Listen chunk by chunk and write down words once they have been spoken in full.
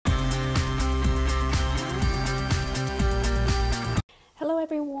Hello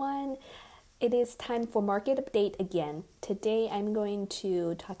everyone, it is time for market update again. Today I'm going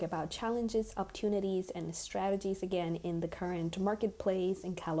to talk about challenges, opportunities, and strategies again in the current marketplace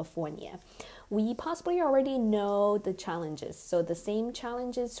in California. We possibly already know the challenges. So the same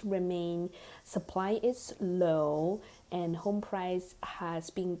challenges remain. Supply is low and home price has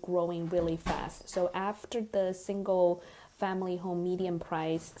been growing really fast. So after the single family home median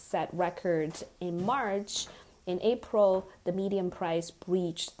price set record in March, in April, the median price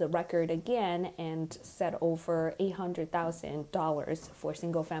breached the record again and set over $800,000 for a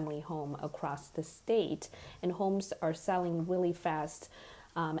single-family home across the state. And homes are selling really fast.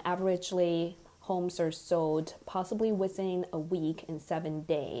 Averagely, homes are sold possibly within a week and 7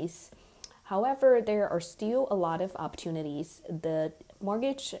 days. However, there are still a lot of opportunities. The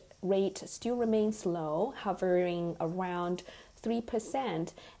mortgage rate still remains low, hovering around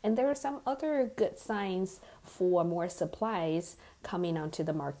 3%, and there are some other good signs for more supplies coming onto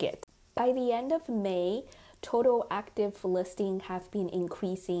the market. By the end of May, total active listings have been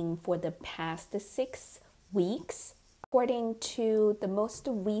increasing for the past 6 weeks. According to the most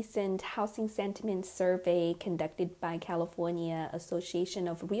recent housing sentiment survey conducted by California Association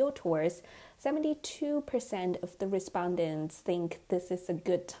of Realtors, 72% of the respondents think this is a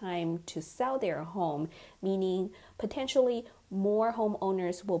good time to sell their home, meaning potentially more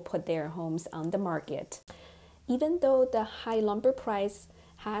homeowners will put their homes on the market. Even though the high lumber price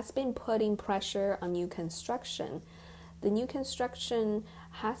has been putting pressure on new construction, the new construction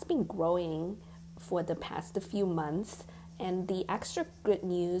has been growing for the past few months, and the extra good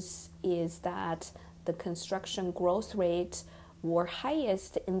news is that the construction growth rate were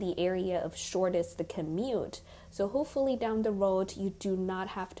highest in the area of shortest commute. So hopefully down the road, you do not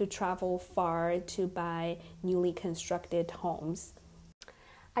have to travel far to buy newly constructed homes.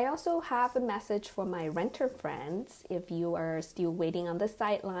 I also have a message for my renter friends. If you are still waiting on the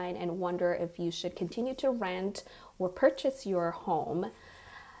sideline and wonder if you should continue to rent or purchase your home,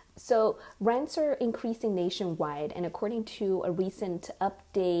 so rents are increasing nationwide, and according to a recent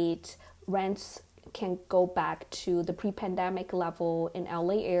update, rents can go back to the pre-pandemic level in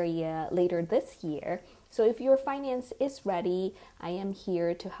LA area later this year. So if your finance is ready, I am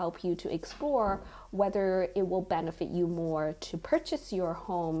here to help you to explore whether it will benefit you more to purchase your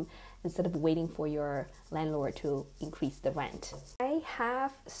home instead of waiting for your landlord to increase the rent. I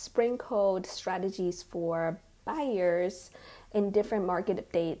have sprinkled strategies for buyers in different market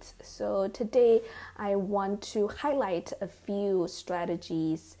updates. So today I want to highlight a few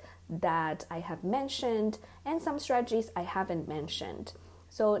strategies that I have mentioned and some strategies I haven't mentioned.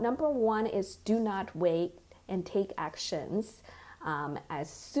 So number one is do not wait and take actions as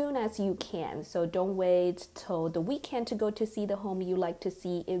soon as you can. So don't wait till the weekend to go to see the home you like to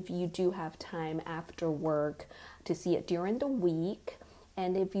see if you do have time after work to see it during the week.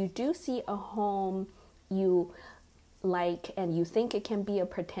 And if you do see a home you like and you think it can be a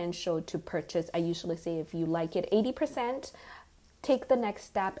potential to purchase, I usually say if you like it 80%, take the next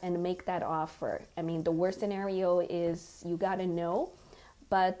step and make that offer. I mean, the worst scenario is you gotta know,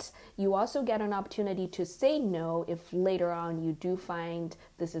 but you also get an opportunity to say no if later on you do find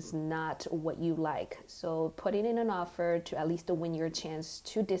this is not what you like. So putting in an offer to at least win your chance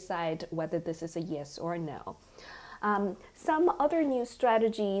to decide whether this is a yes or a no. Some other new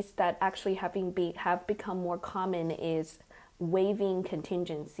strategies that actually have become more common is waiving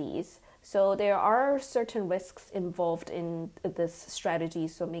contingencies. So there are certain risks involved in this strategy,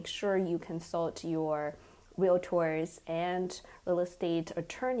 so make sure you consult your realtors and real estate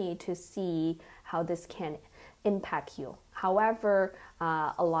attorney to see how this can impact you. However,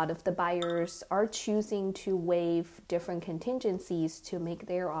 a lot of the buyers are choosing to waive different contingencies to make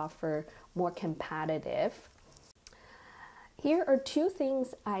their offer more competitive. Here are two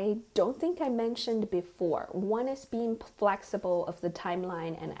things I don't think I mentioned before. One is being flexible of the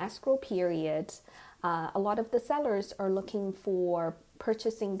timeline and escrow period. A lot of the sellers are looking for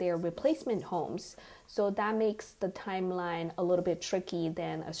purchasing their replacement homes, so that makes the timeline a little bit tricky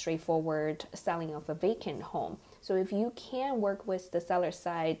than a straightforward selling of a vacant home. So if you can work with the seller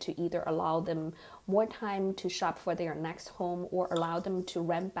side to either allow them more time to shop for their next home or allow them to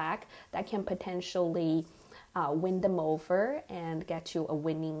rent back, that can potentially win them over and get you a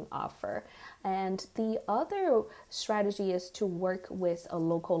winning offer. And the other strategy is to work with a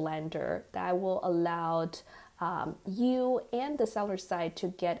local lender that will allow you and the seller side to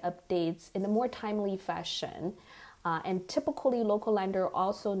get updates in a more timely fashion. And typically local lender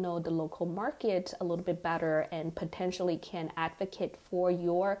also know the local market a little bit better and potentially can advocate for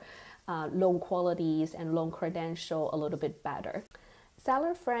your loan qualities and loan credential a little bit better.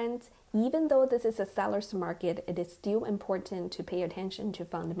 Seller friends, even though this is a seller's market, it is still important to pay attention to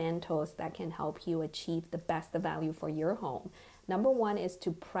fundamentals that can help you achieve the best value for your home. Number one is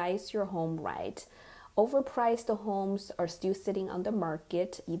to price your home right. Overpriced homes are still sitting on the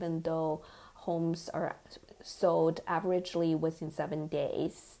market, even though homes are sold averagely within 7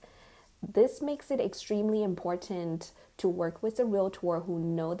 days. This makes it extremely important to work with a realtor who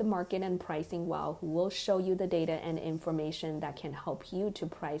know the market and pricing well, who will show you the data and information that can help you to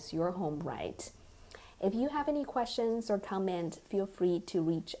price your home right. If you have any questions or comments, feel free to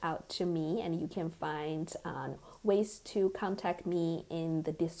reach out to me, and you can find ways to contact me in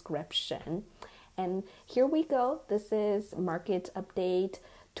the description. And here we go. This is Market Update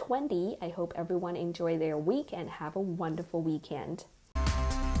 20. I hope everyone enjoy their week and have a wonderful weekend.